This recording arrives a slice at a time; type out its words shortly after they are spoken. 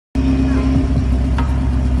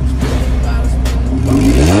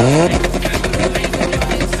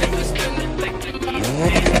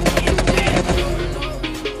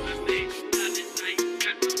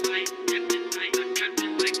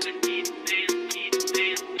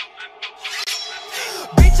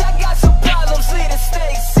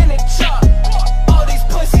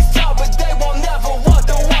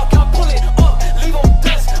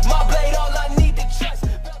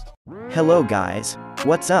Hello guys,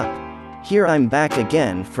 what's up? Here I'm back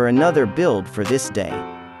again for another build for this day.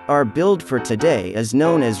 Our build for today is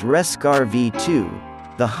known as Reskar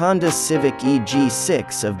V2, the Honda Civic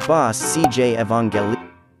Eg6 of boss CJ Evangeli.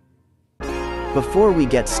 Before we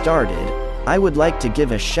get started, I would like to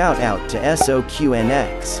give a shout out to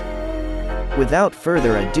SOQNX. Without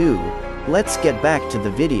further ado, let's get back to the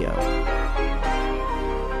video.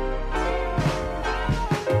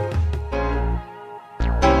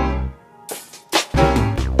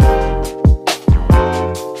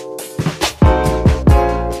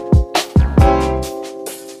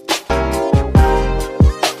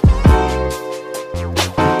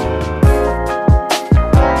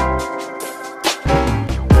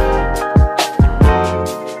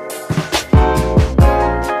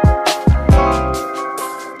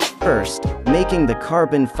 First, making the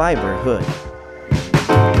carbon fiber hood.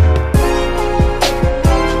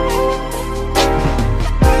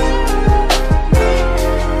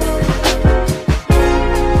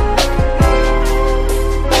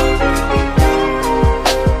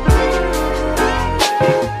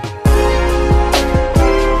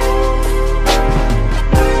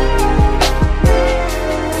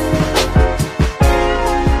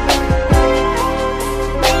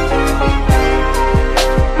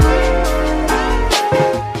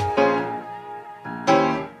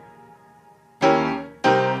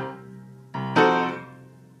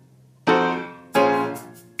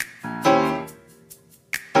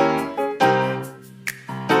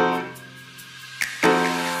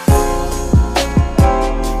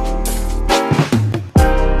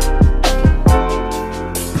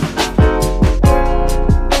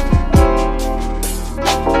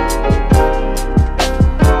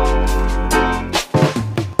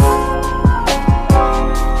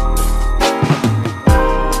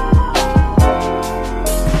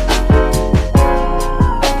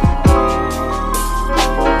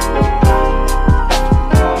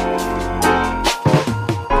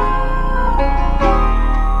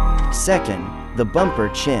 Second, the bumper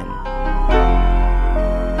chin.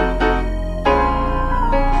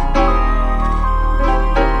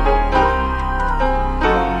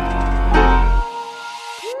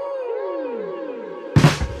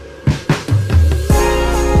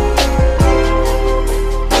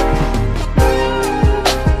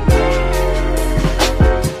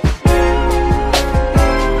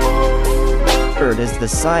 Third is the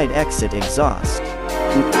side exit exhaust.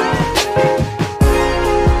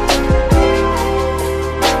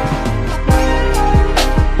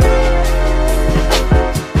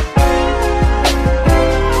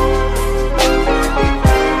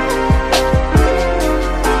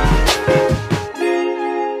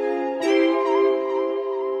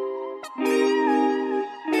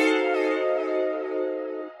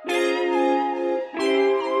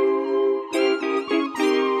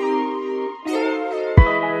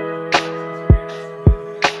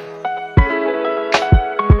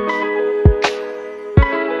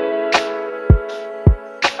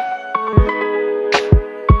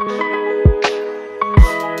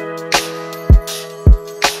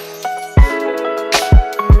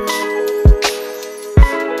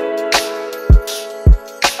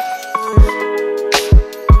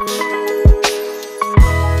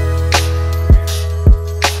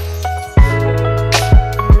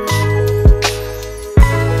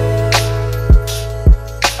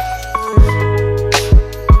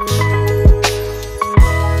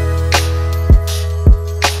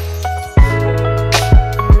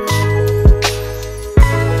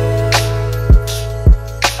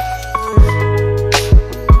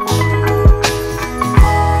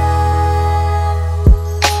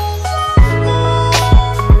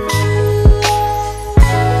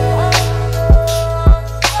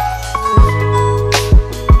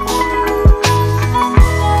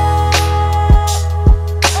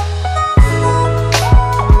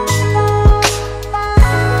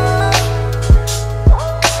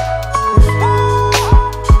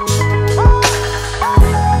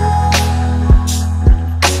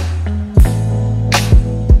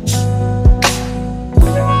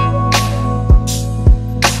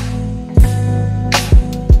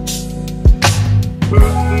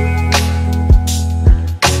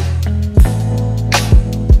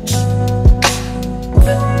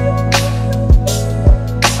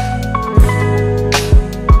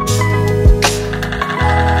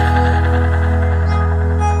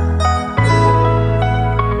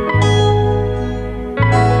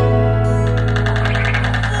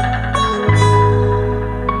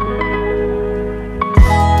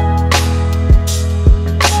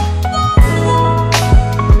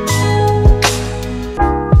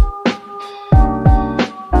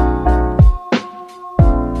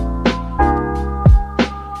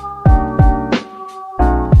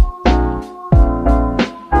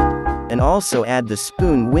 also add the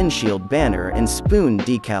Spoon windshield banner and Spoon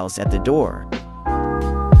decals at the door.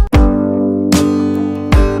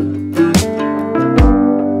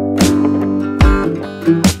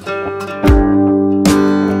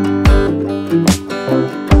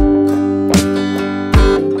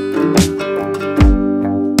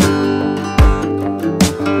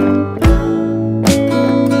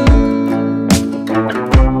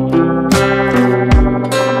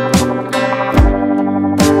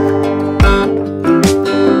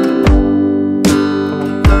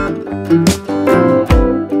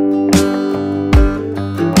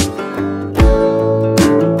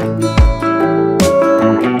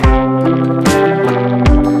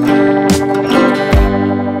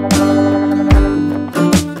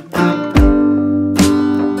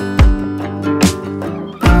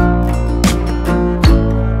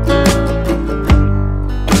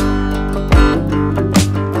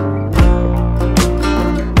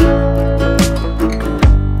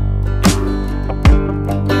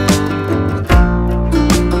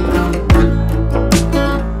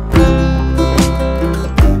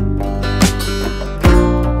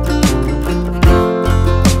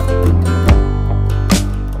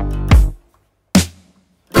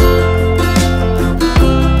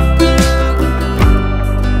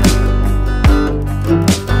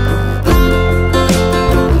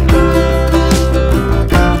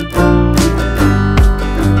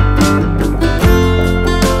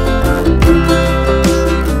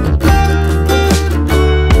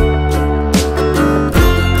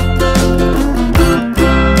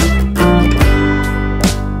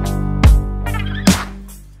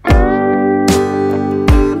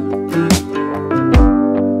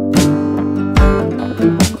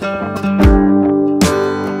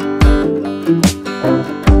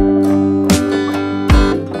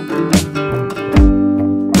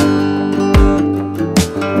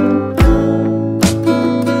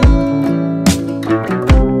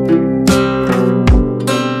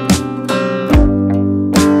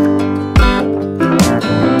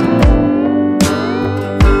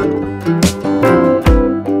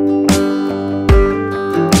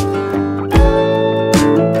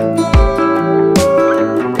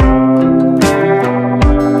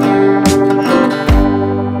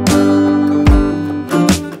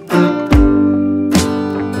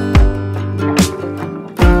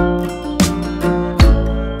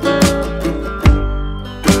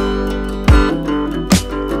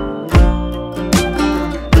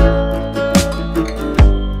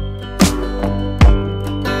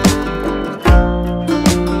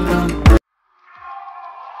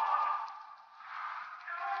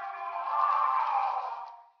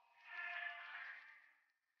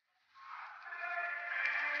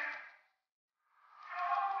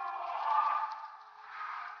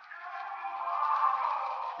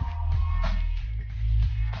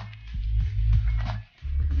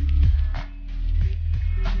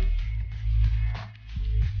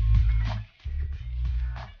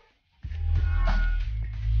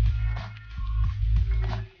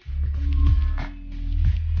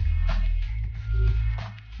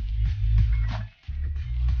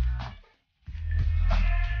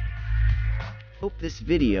 Hope this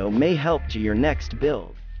video may help to your next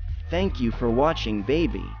build. Thank you for watching,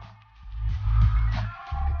 baby.